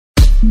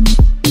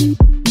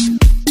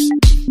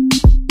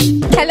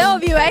Hello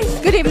viewers,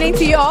 good evening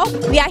to you all.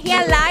 We are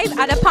here live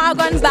at the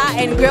Paragon Bar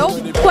and Grill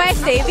where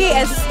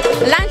Sayvee is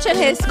launching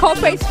his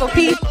Corporate for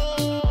Peace.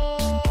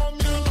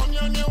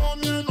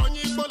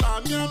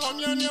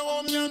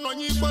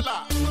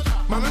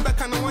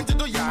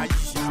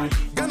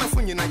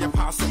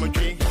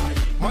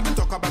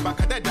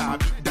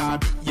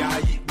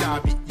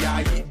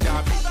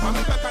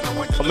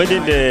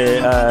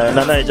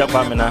 Nana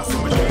Japamina,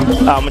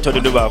 I'm to the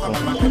Dubaco,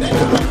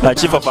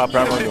 chief of our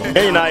program.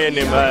 Hey, I am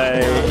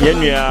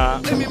Yenya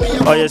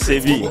Oya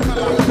Sayvee,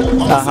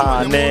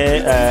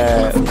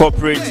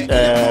 corporate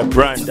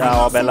brand,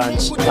 our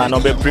lunch, and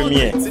our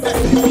premier.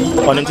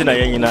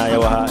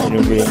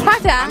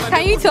 Pata,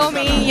 can you tell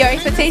me your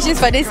expectations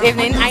for this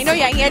evening? I know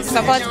you are here to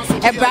support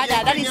a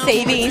brother that is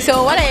Sayvee.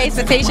 So, what are your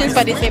expectations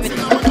for this evening?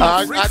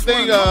 I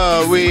think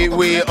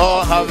we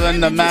all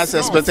having the mass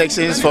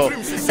expectations for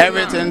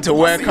everything to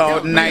work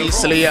out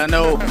nicely. I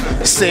know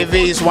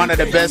Sayvee is one of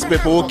the best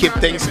people who keep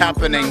things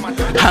happening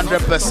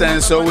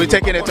 100%. So we're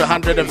taking it to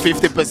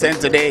 150%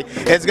 today.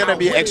 It's gonna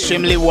be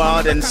extremely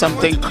wild and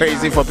something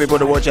crazy for people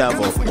to watch out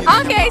for.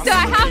 Okay, so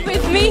I have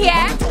with me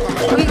here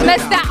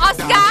Mr.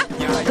 Oscar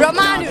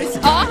Romanus.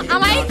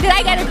 Did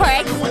I get it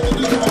correct?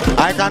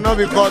 I cannot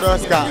be called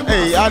Oscar.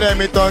 Hey, how do I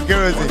meet on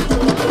kerosene?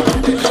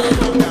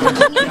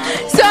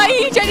 So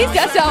you introduce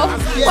yourself.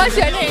 What's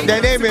your name? The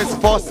name is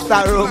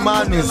Foster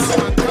Romanus,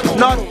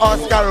 not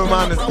Oscar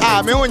Romanus.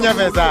 Me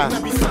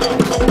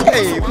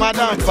Hey,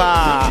 Madam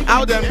Pa,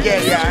 how them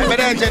get here?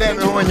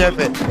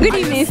 Good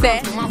evening,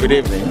 sir. Good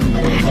evening.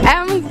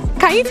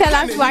 Can you tell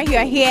us why you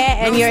are here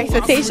and your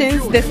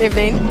expectations this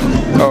evening?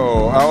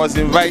 Oh, I was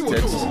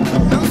invited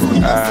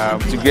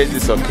to get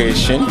this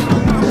occasion.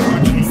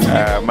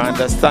 My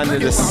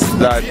understanding is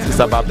that it's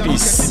about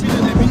peace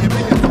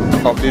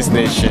of this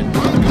nation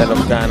and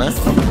of Ghana.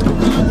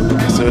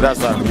 So that's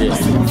why I'm here.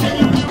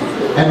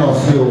 And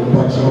also,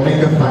 but you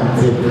make a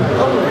fancy.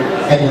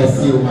 And I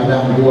see you,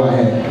 Madam, go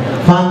ahead.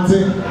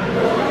 Fancy.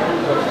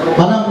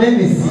 Madam, let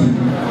me see.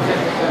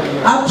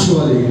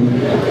 Actually,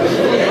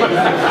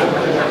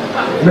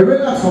 the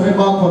relax for me back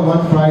on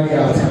one Friday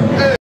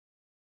afternoon.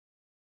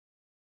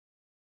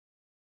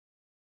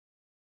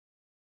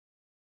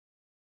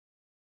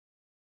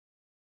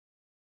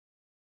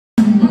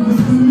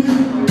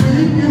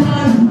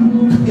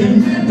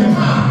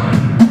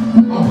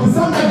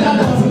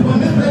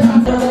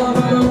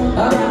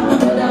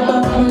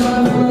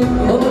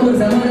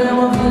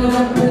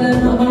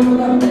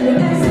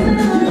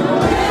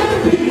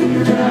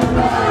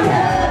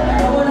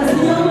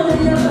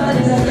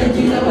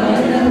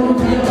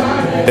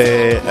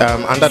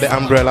 Under the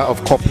umbrella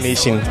of Corp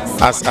Nation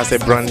as a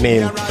brand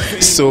name.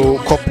 So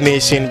Corp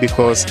Nation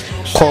because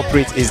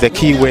corporate is the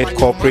key word.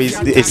 Corporate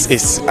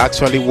is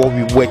actually what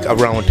we work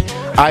around.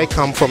 I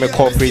come from a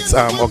corporate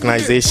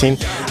organization.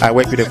 I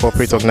work with a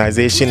corporate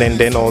organization and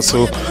then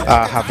also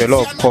have a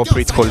lot of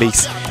corporate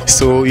colleagues.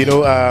 So a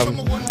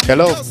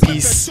lot of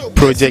peace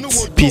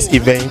projects, peace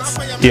events,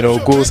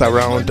 goes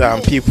around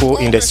people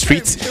in the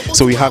streets.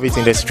 So we have it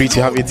in the streets,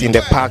 we have it in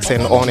the parks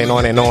and on and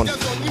on and on.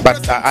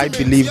 But I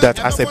believe that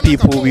as a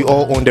people, we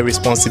all own the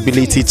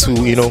responsibility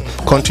to,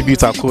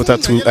 contribute our quota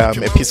to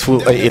a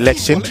peaceful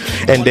election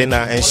and then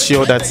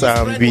ensure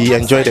that we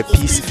enjoy the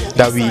peace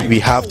that we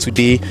have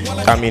today,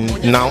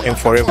 now and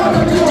forever.